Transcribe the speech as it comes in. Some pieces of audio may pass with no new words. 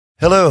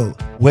Hello,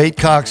 Wade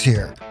Cox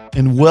here,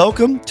 and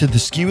welcome to the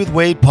Ski with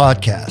Wade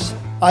podcast.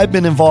 I've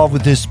been involved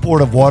with this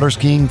sport of water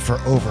skiing for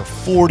over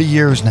 40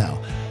 years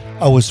now.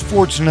 I was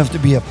fortunate enough to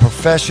be a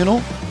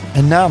professional,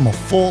 and now I'm a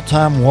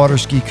full-time water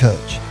ski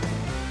coach.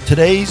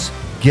 Today's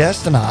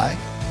guest and I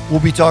will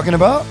be talking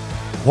about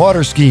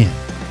water skiing.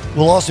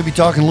 We'll also be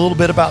talking a little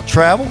bit about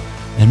travel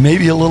and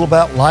maybe a little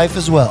about life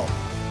as well.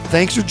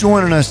 Thanks for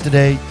joining us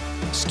today.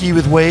 Ski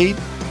with Wade,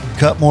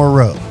 Cutmore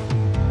Road.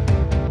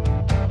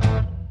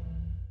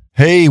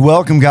 Hey,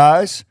 welcome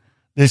guys.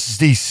 This is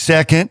the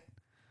second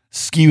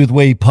Ski with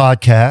Wade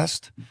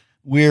podcast.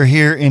 We're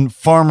here in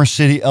Farmer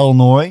City,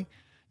 Illinois.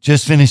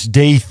 Just finished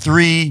day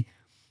 3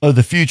 of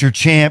the Future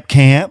Champ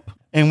Camp.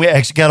 And we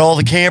actually got all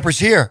the campers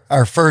here.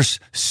 Our first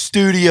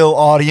studio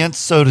audience,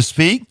 so to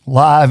speak.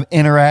 Live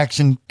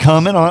interaction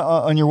coming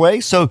on your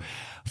way. So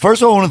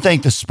first, I want to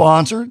thank the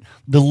sponsor,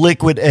 the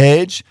Liquid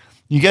Edge.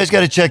 You guys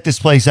got to check this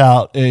place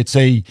out. It's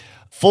a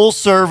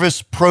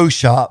full-service pro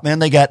shop, man.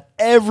 They got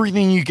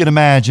everything you can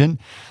imagine.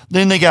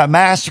 Then they got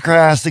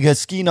Mastercraft. They got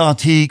Ski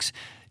Nautiques.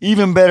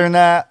 Even better than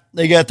that,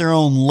 they got their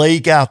own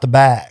lake out the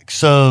back.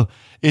 So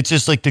it's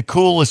just like the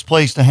coolest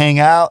place to hang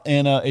out.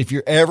 And if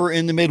you're ever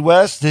in the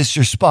Midwest, this is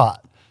your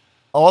spot.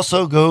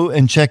 Also, go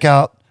and check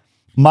out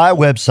my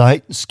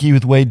website,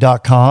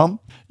 skiwithwade.com.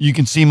 You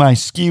can see my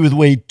Ski with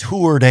Wade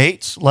tour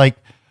dates, like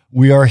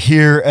we are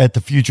here at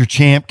the Future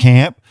Champ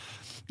Camp.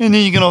 And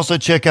then you can also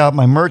check out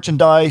my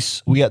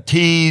merchandise. We got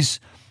tees,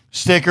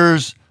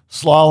 stickers,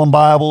 slalom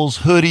Bibles,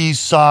 hoodies,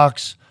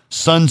 socks,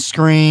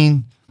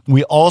 sunscreen.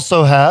 We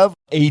also have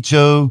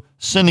HO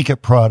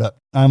Syndicate product.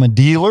 I'm a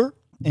dealer,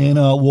 and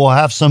we'll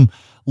have some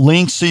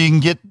links so you can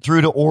get through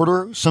to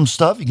order some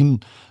stuff. You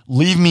can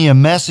leave me a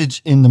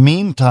message in the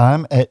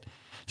meantime at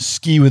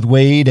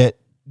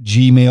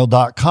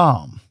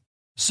skiwithwade@gmail.com.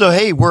 So,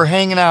 hey, we're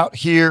hanging out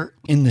here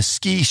in the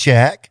ski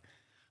shack.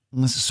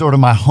 And this is sort of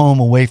my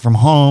home away from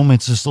home.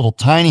 It's this little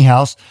tiny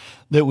house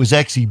that was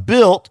actually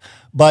built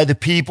by the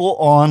people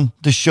on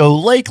the show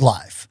Lake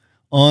Life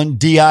on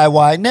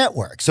DIY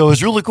Network. So it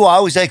was really cool. I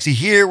was actually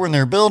here when they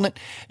were building it,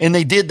 and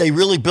they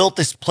really built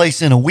this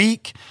place in a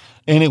week,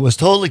 and it was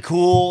totally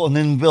cool. And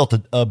then built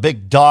a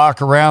big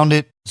dock around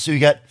it. So you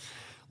got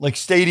like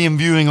stadium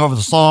viewing over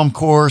the slalom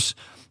course.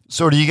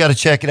 Sort of, you got to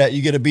check it out.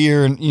 You get a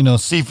beer and,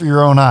 see for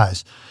your own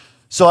eyes.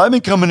 So I've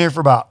been coming here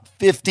for about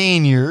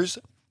 15 years.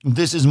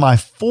 This is my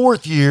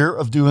 4th year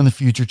of doing the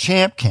Future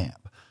Champ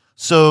Camp.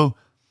 So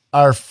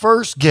our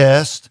first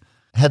guest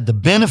had the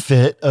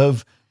benefit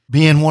of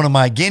being one of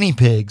my guinea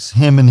pigs,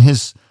 him and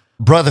his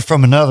brother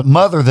from another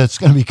mother that's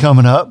going to be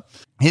coming up.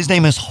 His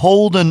name is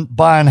Holden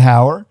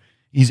Beinhauer.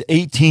 He's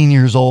 18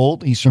 years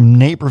old. He's from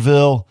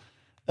Naperville,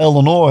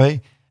 Illinois.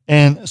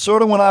 And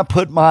sort of when I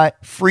put my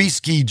free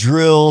ski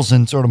drills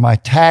and sort of my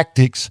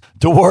tactics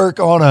to work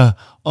on a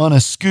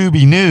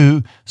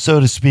Scooby-Noo, so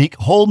to speak,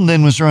 Holden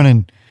then was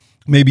running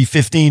maybe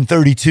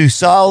 15:32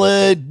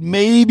 solid,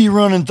 maybe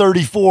running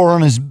 34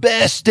 on his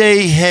best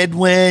day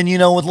headwind,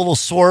 with a little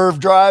swerve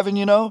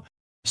driving,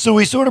 So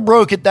we sort of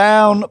broke it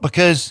down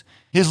because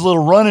his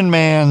little running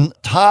man,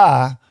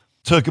 Ty,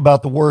 took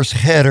about the worst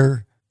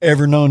header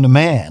ever known to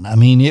man. I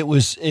mean, it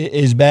was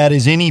as bad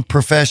as any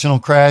professional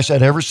crash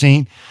I'd ever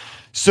seen.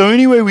 So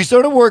anyway, we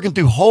started working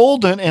through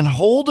Holden, and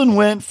Holden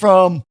went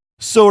from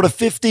sort of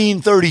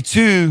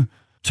 15:32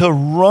 to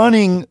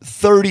running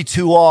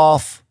 32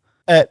 off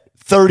at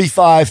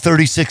 35,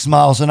 36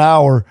 miles an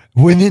hour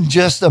within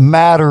just a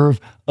matter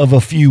of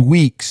a few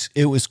weeks.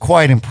 It was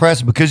quite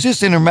impressive because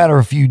just in a matter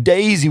of a few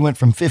days, he went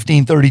from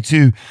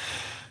 15:32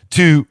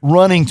 to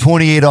running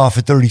 28 off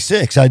at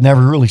 36. I'd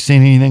never really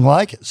seen anything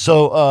like it.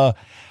 So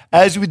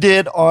as we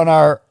did on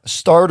our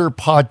starter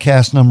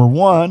podcast number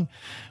 1,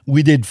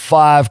 we did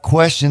 5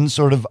 questions.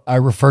 Sort of, I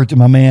referred to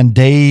my man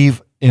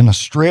Dave in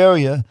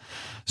Australia.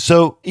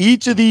 So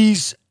each of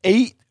these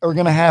 8 are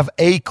going to have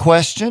a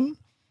question.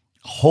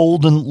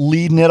 Holden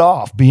leading it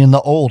off, being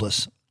the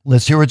oldest.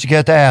 Let's hear what you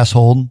got to ask,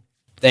 Holden.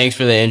 Thanks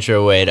for the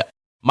intro, Wade.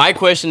 My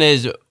question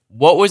is,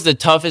 what was the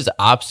toughest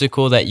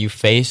obstacle that you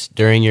faced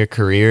during your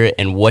career,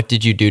 and what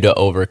did you do to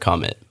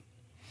overcome it?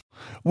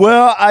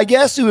 Well, I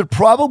guess it would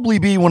probably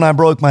be when I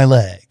broke my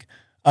leg.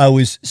 I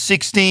was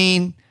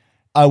 16.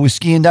 I was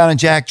skiing down at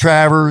Jack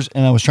Travers,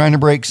 and I was trying to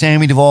break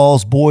Sammy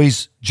Duvall's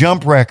boys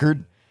jump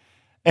record.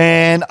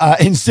 And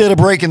instead of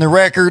breaking the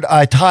record,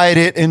 I tied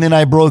it, and then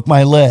I broke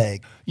my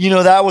leg.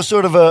 That was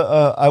sort of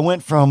I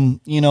went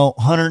from,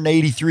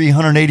 183,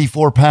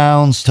 184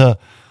 pounds to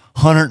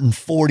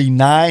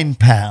 149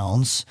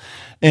 pounds.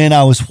 And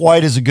I was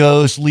white as a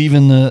ghost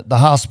leaving the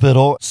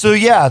hospital. So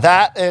yeah,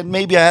 that, and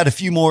maybe I had a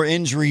few more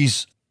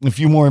injuries, a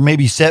few more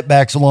maybe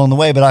setbacks along the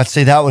way, but I'd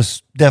say that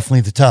was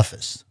definitely the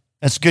toughest.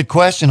 That's a good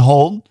question,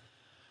 Holden.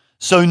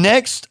 So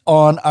next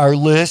on our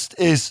list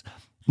is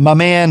my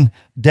man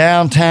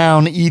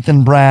downtown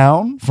Ethan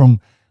Brown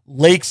from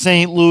Lake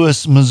St.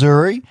 Louis,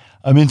 Missouri.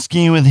 I've been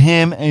skiing with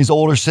him and his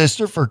older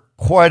sister for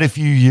quite a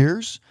few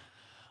years.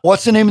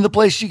 What's the name of the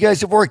place you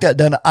guys have worked at?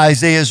 Down at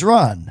Isaiah's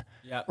Run,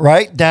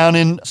 right? Down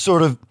in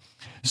sort of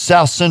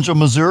South Central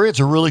Missouri. It's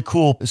a really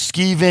cool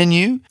ski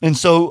venue. And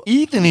so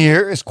Ethan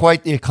here is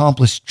quite the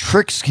accomplished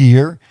trick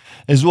skier,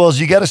 as well as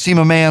you got to see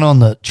my man on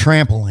the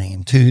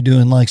trampoline too,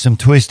 doing like some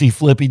twisty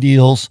flippy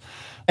deals.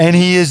 And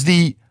he is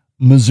the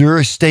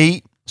Missouri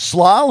State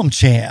slalom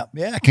champ.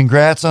 Yeah,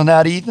 congrats on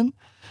that, Ethan.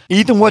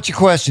 Ethan, what's your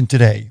question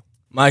today?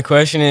 My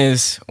question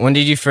is, when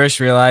did you first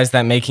realize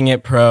that making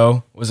it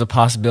pro was a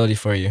possibility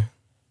for you?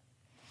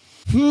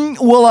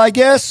 Well, I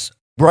guess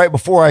right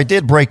before I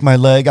did break my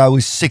leg, I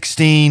was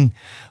 16,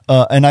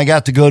 and I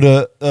got to go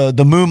to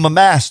the Mooma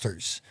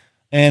Masters,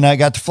 and I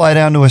got to fly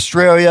down to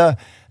Australia,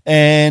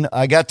 and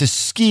I got to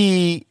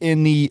ski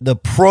in the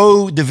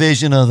pro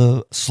division of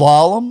the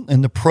slalom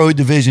and the pro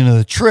division of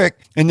the trick,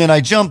 and then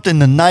I jumped in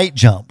the night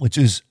jump, which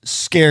is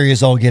scary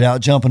as all get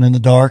out, jumping in the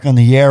dark on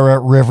the Yarra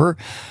River,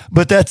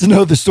 but that's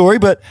another story.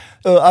 But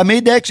I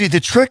made actually the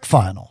trick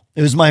final.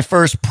 It was my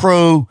first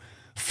pro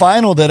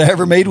final that I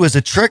ever made, was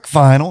a trick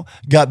final.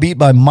 Got beat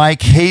by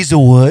Mike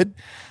Hazelwood,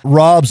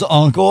 Rob's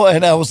uncle,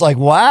 and I was like,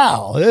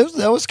 wow,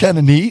 that was kind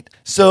of neat.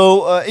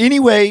 So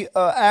anyway,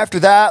 after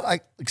that,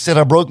 like I said,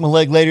 I broke my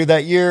leg later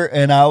that year,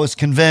 and I was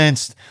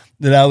convinced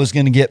that I was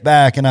going to get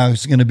back, and I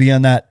was going to be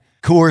on that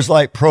Coors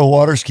Light Pro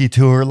Water Ski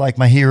Tour like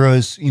my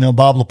heroes,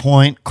 Bob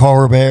LaPointe,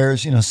 Carl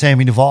Roberts,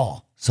 Sammy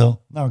Duvall. So,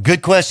 no,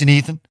 good question,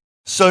 Ethan.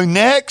 So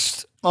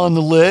next on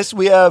the list,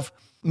 we have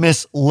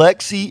Miss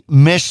Lexi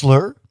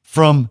Mishler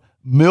from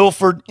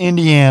Milford,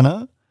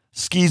 Indiana,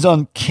 skis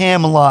on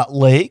Camelot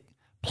Lake,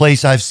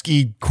 place I've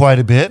skied quite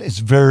a bit. It's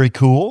very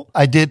cool.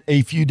 I did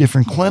a few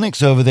different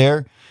clinics over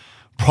there,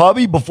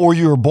 probably before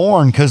you were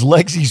born, because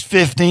Lexi's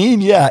 15.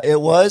 Yeah, it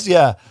was.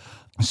 Yeah.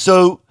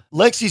 So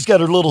Lexi's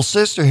got her little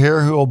sister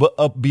here who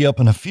will be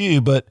up in a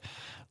few, but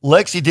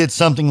Lexi did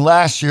something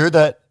last year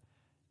that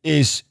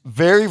is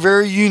very,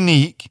 very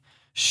unique.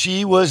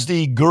 She was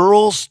the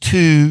Girls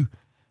 2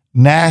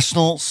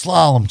 National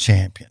Slalom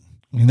Champion.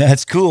 I mean,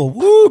 that's cool.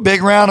 Woo,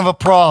 big round of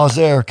applause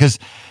there, because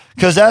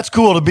that's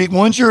cool to be.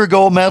 Once you're a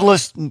gold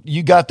medalist,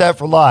 you got that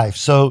for life.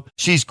 So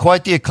she's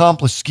quite the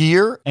accomplished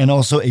skier and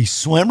also a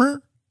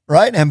swimmer,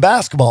 right? And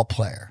basketball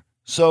player.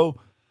 So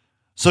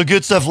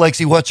good stuff,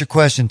 Lexi. What's your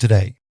question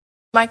today?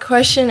 My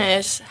question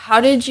is, how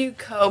did you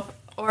cope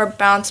or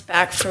bounce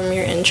back from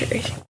your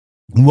injury?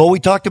 Well, we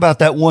talked about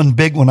that one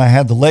big one. I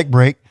had the leg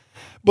break,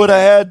 but I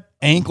had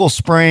ankle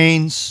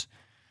sprains,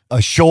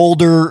 a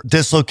shoulder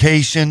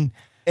dislocation.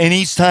 And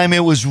each time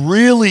it was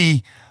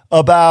really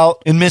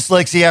about, and Miss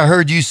Lexi, I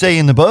heard you say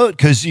in the boat,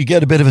 because you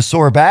get a bit of a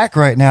sore back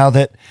right now,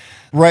 that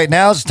right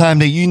now is the time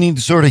that you need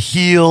to sort of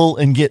heal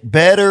and get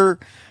better,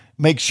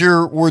 make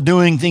sure we're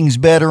doing things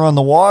better on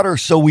the water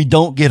so we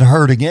don't get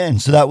hurt again.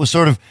 So that was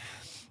sort of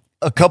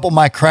a couple of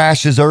my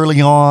crashes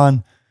early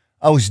on.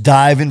 I was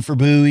diving for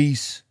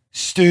buoys,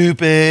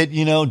 stupid,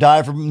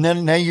 dive for,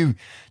 now you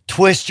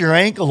twist your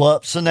ankle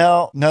up. So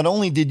now not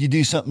only did you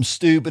do something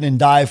stupid and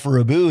dive for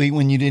a buoy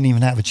when you didn't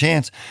even have a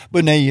chance,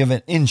 but now you have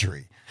an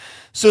injury.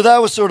 So that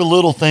was sort of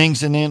little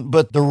things.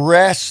 But the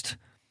rest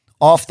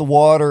off the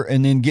water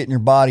and then getting your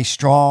body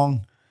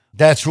strong,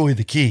 that's really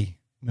the key.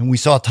 I mean, we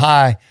saw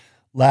Ty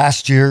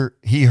last year,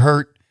 he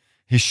hurt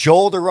his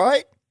shoulder,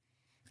 right?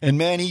 And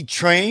man, he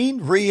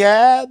trained,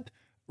 rehabbed,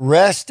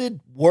 rested,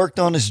 worked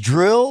on his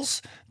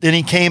drills. Then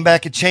he came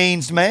back a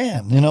changed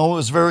man. It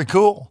was very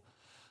cool.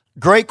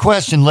 Great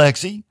question,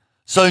 Lexi.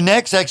 So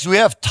next, actually, we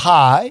have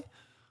Ty,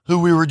 who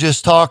we were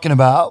just talking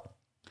about.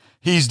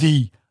 He's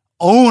the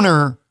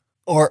owner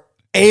or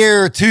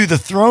heir to the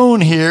throne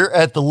here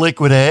at the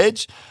Liquid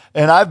Edge.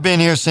 And I've been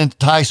here since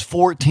Ty's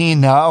 14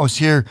 now. I was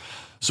here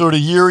sort of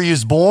year he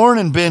was born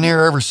and been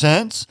here ever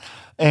since.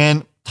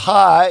 And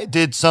Ty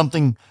did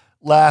something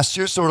last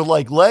year, sort of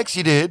like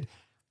Lexi did.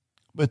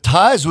 But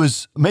Ty's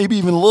was maybe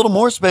even a little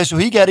more special.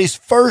 He got his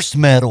first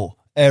medal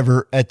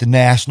ever at the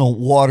National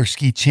Water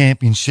Ski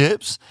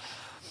Championships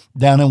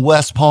down in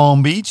West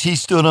Palm Beach. He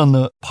stood on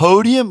the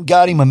podium,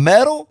 got him a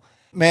medal.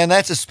 Man,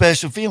 that's a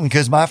special feeling,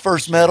 because my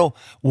first medal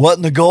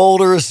wasn't a gold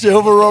or a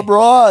silver or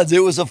bronze. It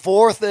was a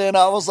fourth, and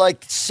I was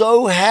like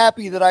so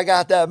happy that I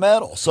got that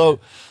medal. So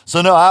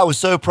no, I was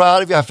so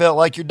proud of you. I felt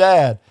like your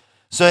dad.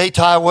 So hey,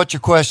 Ty, what's your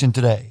question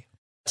today?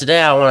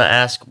 Today I want to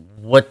ask,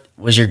 what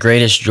was your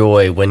greatest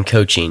joy when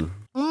coaching?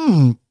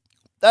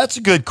 That's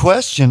a good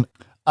question.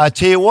 I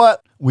tell you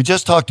what, we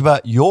just talked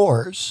about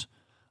yours.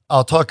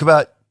 I'll talk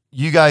about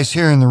you guys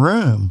here in the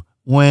room.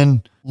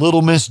 When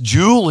little Miss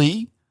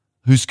Julie,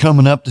 who's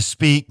coming up to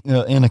speak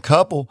in a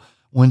couple,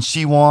 when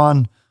she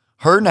won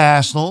her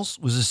nationals,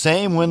 was the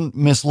same when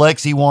Miss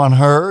Lexi won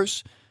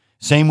hers.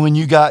 Same when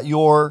you got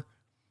your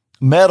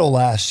medal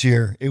last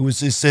year. It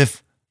was as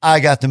if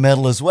I got the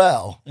medal as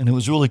well. And it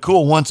was really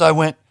cool. Once I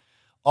went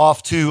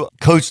off to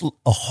coach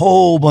a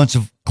whole bunch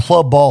of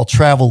club ball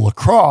travel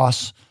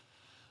lacrosse,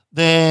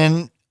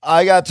 then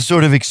I got to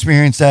sort of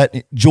experience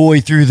that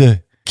joy through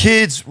the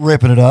kids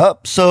ripping it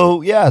up.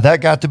 So yeah,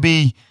 that got to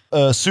be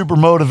super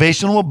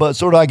motivational. But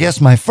sort of, I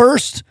guess my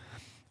first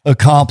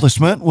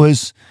accomplishment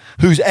was,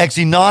 who's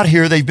actually not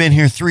here, they've been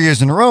here 3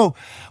 years in a row,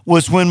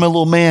 was when my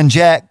little man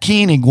Jack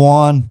Koenig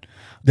won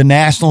the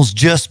nationals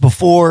just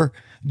before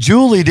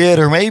Julie did,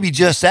 or maybe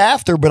just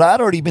after, but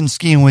I'd already been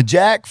skiing with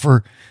Jack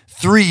for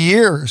 3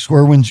 years,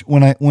 where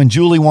when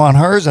Julie won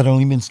hers, I'd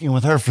only been skiing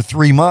with her for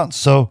 3 months.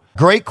 So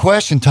great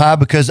question, Ty,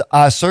 because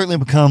I certainly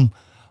become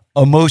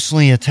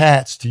emotionally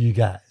attached to you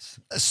guys.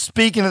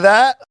 Speaking of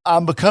that,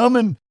 I'm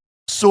becoming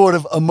sort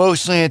of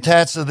emotionally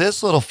attached to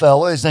this little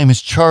fella. His name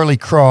is Charlie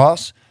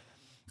Cross.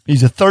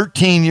 He's a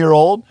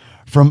 13-year-old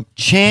from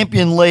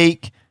Champion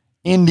Lake,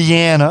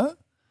 Indiana.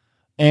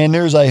 And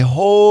there's a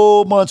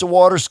whole bunch of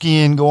water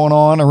skiing going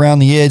on around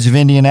the edge of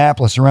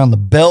Indianapolis, around the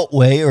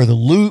Beltway, or the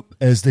Loop,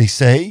 as they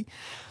say.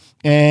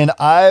 And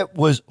I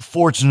was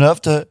fortunate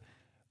enough to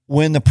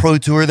win the Pro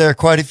Tour there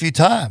quite a few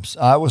times.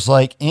 I was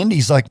like,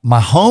 Indy's like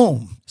my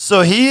home.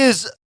 So he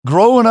is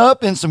growing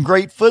up in some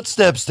great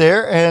footsteps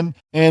there. And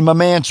my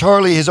man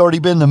Charlie has already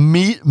been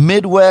the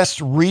Midwest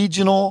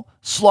Regional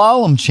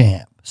Slalom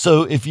champ.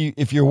 So if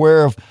you're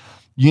aware of,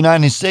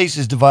 United States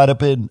is divided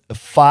up in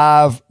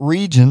 5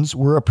 regions.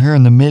 We're up here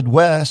in the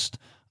Midwest,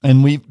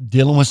 and we're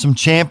dealing with some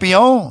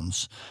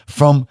champions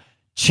from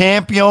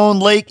Champion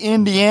Lake,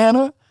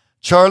 Indiana.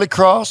 Charlie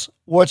Cross,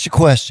 what's your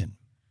question?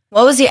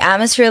 What was the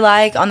atmosphere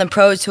like on the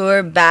Pro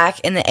Tour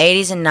back in the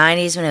 80s and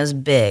 90s when it was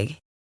big?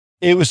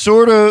 It was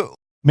sort of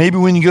maybe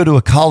when you go to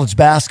a college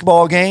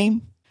basketball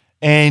game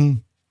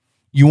and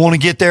you want to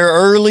get there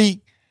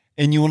early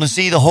and you want to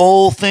see the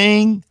whole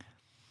thing,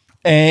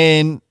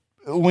 and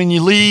when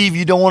you leave,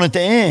 you don't want it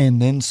to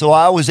end. And so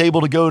I was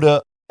able to go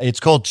to, it's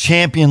called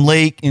Champion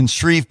Lake in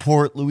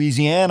Shreveport,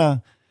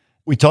 Louisiana.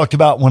 We talked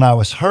about when I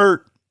was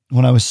hurt,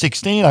 when I was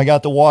 16, I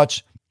got to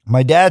watch.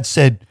 My dad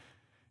said,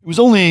 it was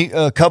only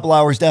a couple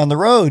hours down the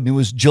road, and it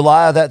was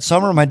July of that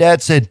summer. My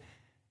dad said,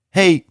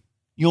 hey,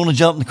 you want to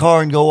jump in the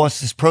car and go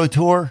watch this Pro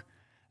Tour?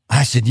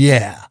 I said,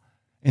 yeah.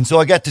 And so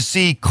I got to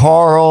see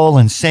Carl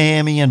and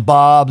Sammy and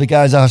Bob, the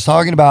guys I was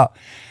talking about.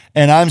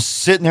 And I'm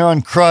sitting there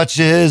on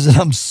crutches and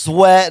I'm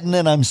sweating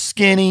and I'm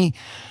skinny.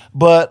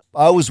 But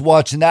I was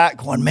watching that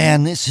going,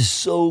 man, this is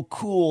so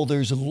cool.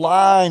 There's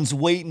lines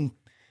waiting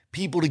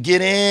people to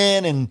get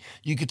in, and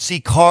you could see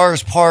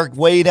cars parked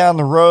way down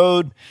the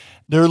road.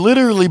 There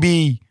literally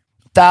be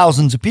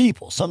thousands of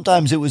people.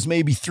 Sometimes it was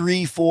maybe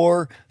 3,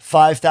 4,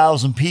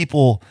 5,000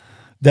 people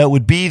that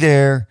would be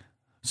there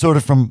sort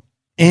of from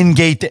end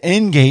gate to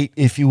end gate,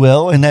 if you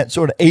will, in that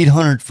sort of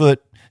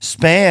 800-foot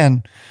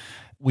span.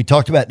 We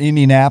talked about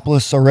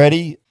Indianapolis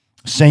already.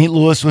 St.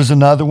 Louis was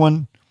another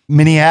one.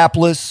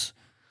 Minneapolis,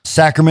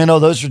 Sacramento.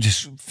 Those are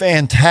just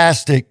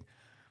fantastic,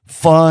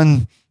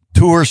 fun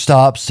tour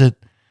stops that,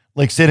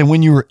 like I said, and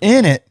when you were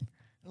in it,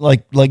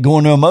 like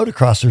going to a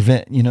motocross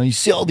event, you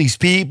see all these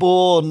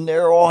people and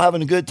they're all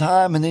having a good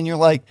time. And then you're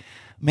like,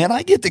 man,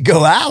 I get to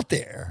go out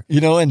there,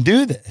 and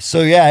do this.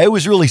 So yeah, it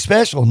was really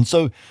special. And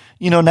so,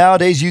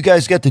 nowadays you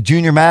guys got the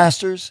Junior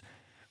Masters,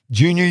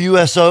 Junior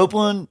US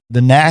Open,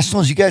 the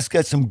Nationals. You guys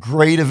got some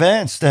great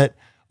events that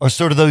are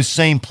sort of those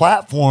same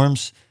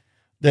platforms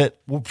that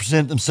will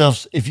present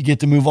themselves if you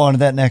get to move on to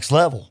that next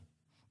level.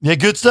 Yeah,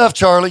 good stuff,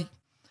 Charlie.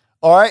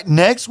 All right,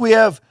 next we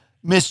have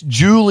Miss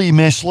Julie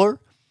Mishler.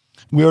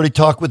 We already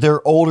talked with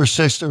their older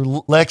sister,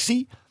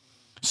 Lexi.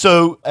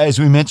 So, as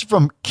we mentioned,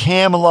 from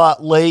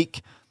Camelot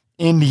Lake,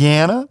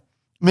 Indiana,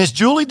 Miss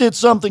Julie did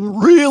something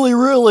really,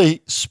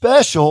 really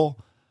special,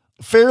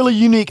 fairly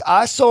unique.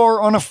 I saw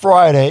her on a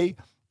Friday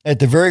at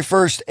the very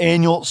first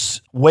annual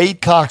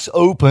Wade Cox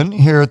Open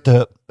here at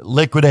the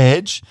Liquid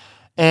Edge.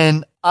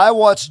 And I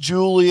watched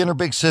Julie and her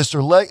big sister,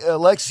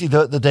 Lexi,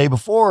 the day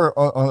before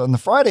on the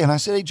Friday. And I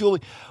said, hey,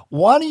 Julie,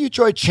 why don't you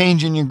try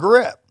changing your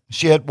grip?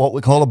 She had what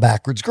we call a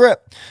backwards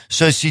grip.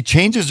 So she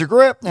changes her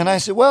grip. And I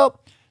said, well,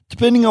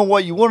 depending on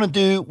what you want to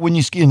do when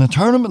you ski in the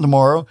tournament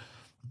tomorrow,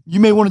 you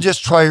may want to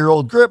just try your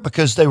old grip,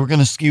 because they were going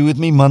to ski with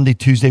me Monday,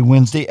 Tuesday,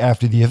 Wednesday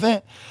after the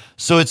event.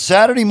 So it's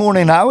Saturday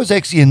morning. I was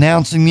actually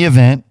announcing the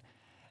event.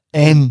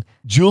 And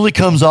Julie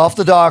comes off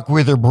the dock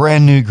with her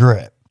brand new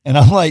grip. And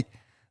I'm like,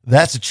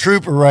 that's a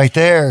trooper right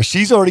there.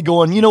 She's already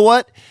going, you know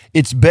what?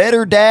 It's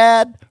better,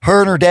 Dad.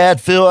 Her and her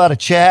dad, Phil, had a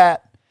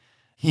chat.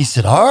 He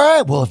said, all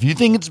right, well, if you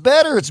think it's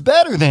better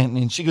then.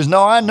 And she goes,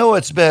 no, I know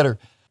it's better.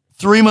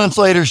 3 months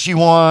later, she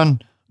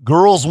won.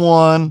 Girls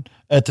won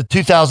at the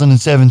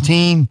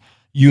 2017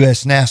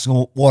 U.S.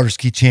 National Water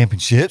Ski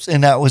Championships,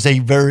 and that was a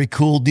very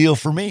cool deal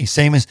for me.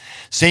 Same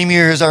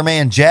year as our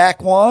man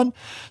Jack won,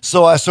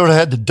 so I sort of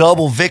had the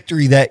double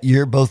victory that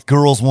year. Both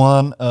girls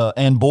won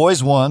and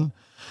boys won.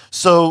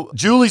 So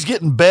Julie's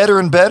getting better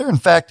and better. In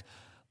fact,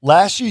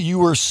 last year you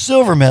were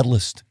silver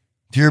medalist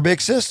to your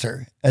big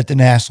sister at the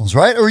Nationals,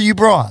 right? Or you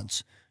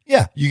bronze?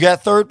 Yeah, you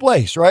got third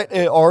place, right?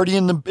 Already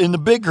in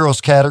the big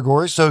girls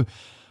category. So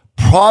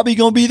probably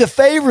going to be the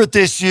favorite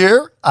this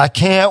year. I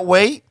can't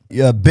wait.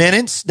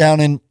 Bennett's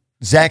down in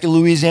Zachary,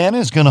 Louisiana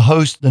is going to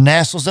host the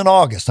Nationals in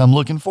August. I'm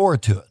looking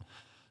forward to it.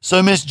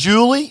 So, Miss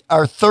Julie,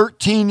 our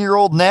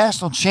 13-year-old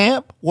national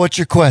champ, what's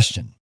your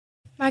question?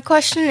 My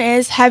question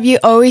is, have you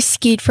always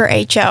skied for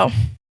HO?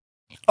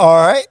 All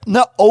right.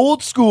 Now,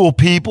 old school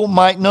people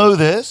might know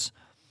this.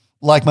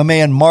 Like my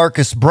man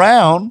Marcus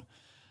Brown,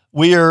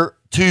 we are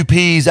two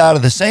peas out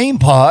of the same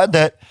pod,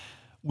 that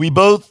we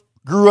both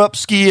grew up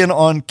skiing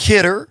on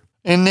Kidder,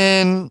 and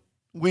then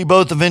we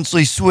both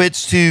eventually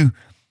switched to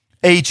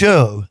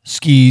HO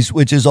skis,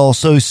 which is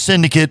also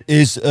Syndicate,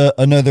 is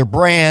another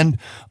brand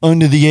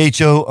under the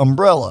HO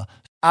umbrella.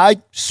 I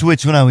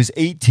switched when I was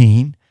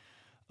 18,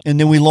 and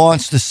then we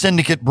launched the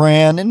Syndicate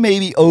brand in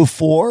maybe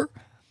 04.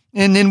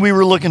 And then we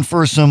were looking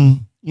for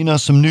some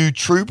new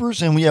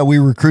troopers. And we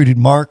recruited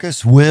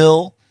Marcus,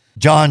 Will,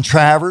 John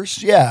Travers,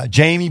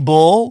 Jamie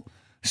Bull.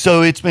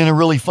 So it's been a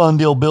really fun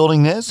deal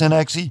building this. And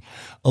actually,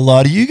 a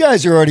lot of you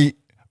guys are already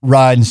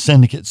riding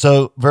Syndicate.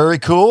 So very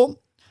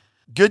cool.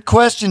 Good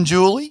question,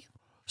 Julie.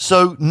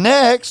 So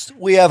next,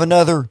 we have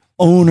another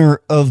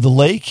owner of the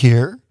lake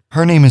here.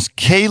 Her name is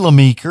Kayla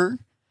Meeker.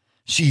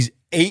 She's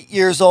 8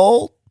 years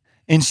old,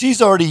 and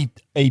she's already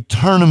a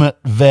tournament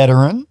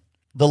veteran.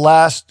 The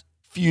last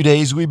few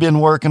days, we've been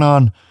working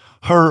on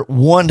her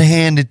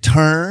one-handed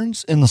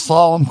turns in the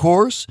slalom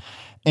course,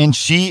 and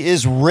she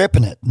is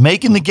ripping it,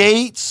 making the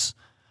gates,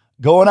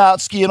 going out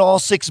skiing all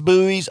 6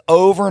 buoys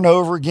over and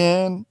over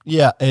again.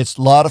 Yeah, it's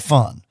a lot of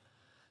fun.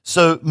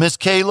 So, Miss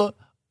Kayla,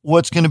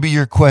 what's going to be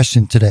your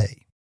question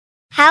today?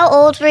 How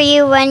old were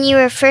you when you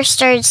were first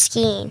started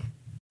skiing?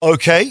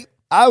 Okay,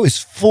 I was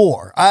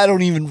 4. I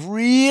don't even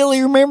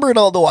really remember it,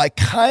 although I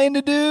kind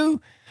of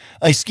do.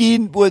 I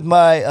skied with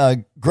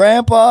my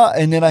grandpa,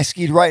 and then I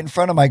skied right in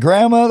front of my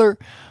grandmother.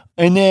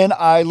 And then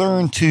I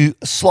learned to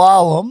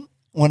slalom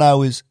when I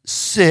was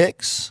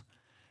 6.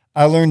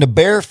 I learned to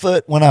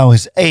barefoot when I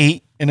was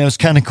 8, and it was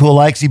kind of cool.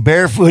 I actually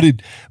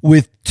barefooted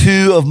with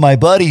 2 of my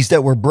buddies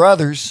that were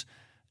brothers,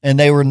 and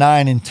they were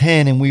 9 and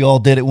 10, and we all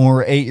did it when we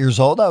were 8 years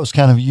old. That was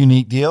kind of a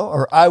unique deal,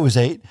 or I was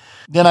 8.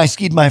 Then I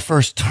skied my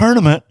first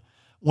tournament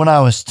when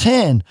I was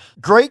 10.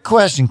 Great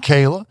question,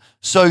 Kayla.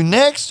 So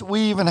next,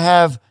 we even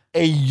have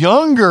a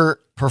younger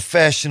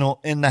professional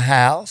in the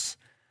house,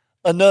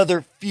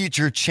 another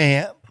future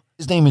champ.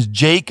 His name is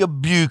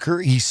Jacob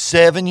Bucher. He's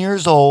 7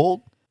 years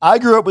old. I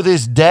grew up with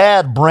his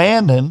dad,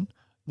 Brandon.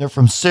 They're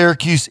from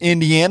Syracuse,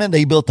 Indiana.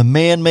 They built a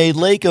man-made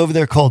lake over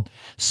there called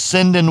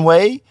Sinden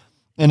Way,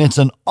 and it's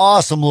an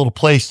awesome little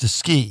place to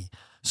ski.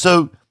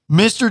 So,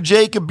 Mr.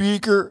 Jacob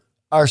Bucher,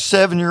 our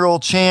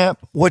 7-year-old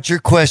champ, what's your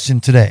question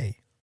today?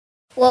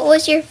 What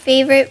was your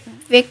favorite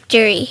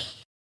victory?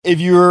 If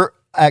you were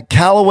at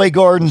Callaway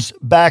Gardens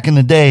back in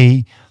the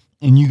day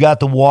and you got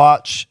to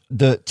watch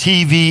the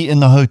TV in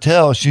the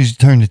hotel, as soon as you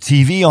turn the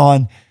TV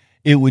on,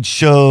 it would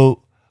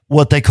show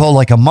what they call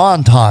like a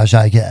montage,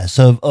 I guess,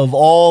 of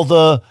all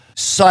the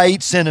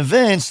sites and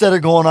events that are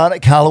going on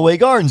at Callaway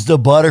Gardens, the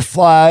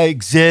butterfly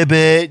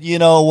exhibit,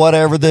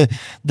 whatever,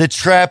 the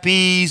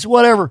trapeze,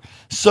 whatever.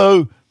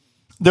 So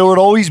there would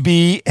always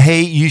be, hey,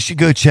 you should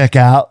go check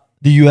out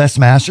the U.S.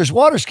 Masters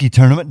water ski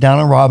tournament down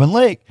in Robin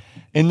Lake.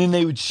 And then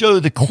they would show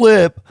the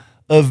clip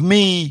of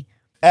me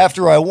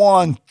after I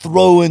won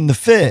throwing the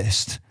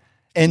fist.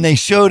 And they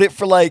showed it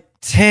for like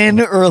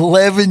 10 or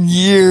 11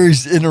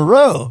 years in a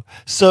row.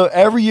 So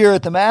every year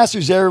at the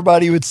Masters,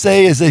 everybody would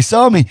say as they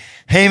saw me,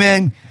 hey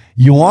man,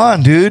 you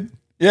won, dude.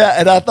 Yeah.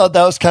 And I thought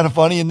that was kind of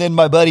funny. And then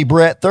my buddy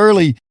Brett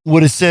Thurley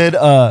would have said,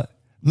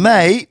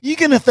 mate, you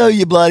going to throw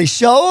your bloody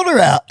shoulder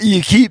out.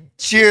 You keep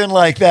cheering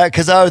like that,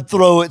 because I would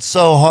throw it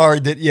so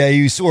hard that,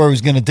 you swore it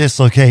was going to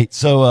dislocate.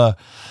 So,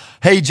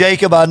 hey,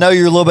 Jacob, I know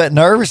you're a little bit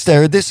nervous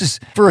there. This is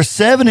for a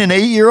 7 and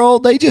 8 year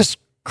old. They just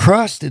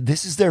crushed it.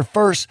 This is their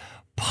first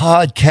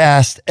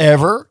podcast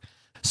ever.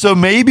 So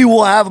maybe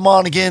we'll have them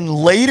on again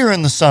later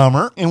in the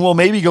summer, and we'll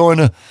maybe go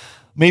into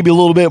maybe a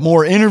little bit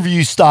more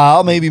interview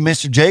style. Maybe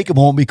Mr. Jacob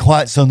won't be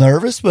quite so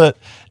nervous, but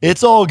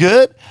it's all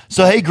good.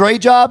 So, hey,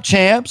 great job,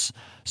 champs.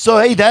 So,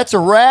 hey, that's a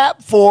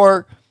wrap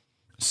for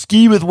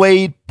Ski with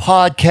Wade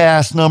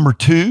podcast number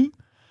 2.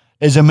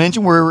 As I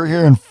mentioned, we're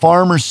here in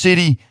Farmer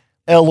City,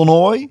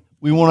 Illinois.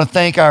 We want to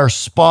thank our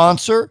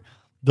sponsor,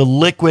 the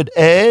Liquid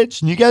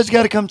Edge. And you guys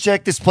got to come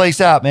check this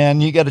place out,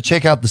 man. You got to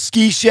check out the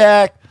ski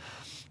shack,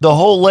 the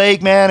whole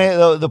lake, man.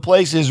 The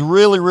place is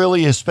really,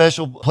 really a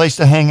special place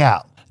to hang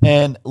out.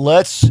 And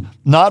let's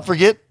not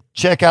forget,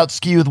 check out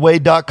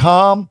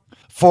skiwithwade.com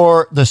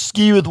for the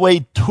Ski with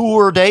Wade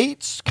tour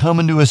dates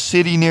coming to a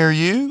city near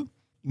you.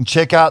 You can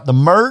check out the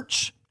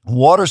merch,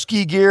 water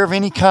ski gear of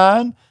any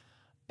kind.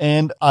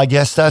 And I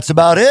guess that's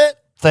about it.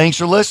 Thanks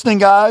for listening,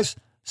 guys.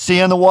 See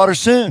you on the water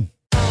soon.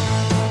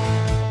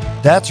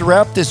 That's a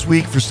wrap this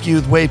week for Ski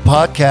with Wade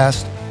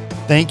podcast.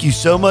 Thank you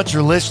so much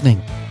for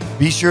listening.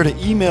 Be sure to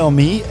email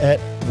me at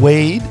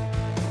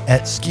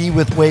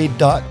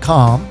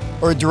wade@skiwithwade.com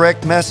or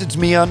direct message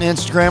me on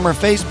Instagram or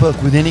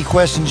Facebook with any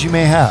questions you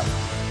may have.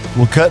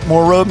 We'll cut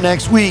more rope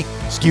next week.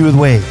 Ski with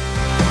Wade.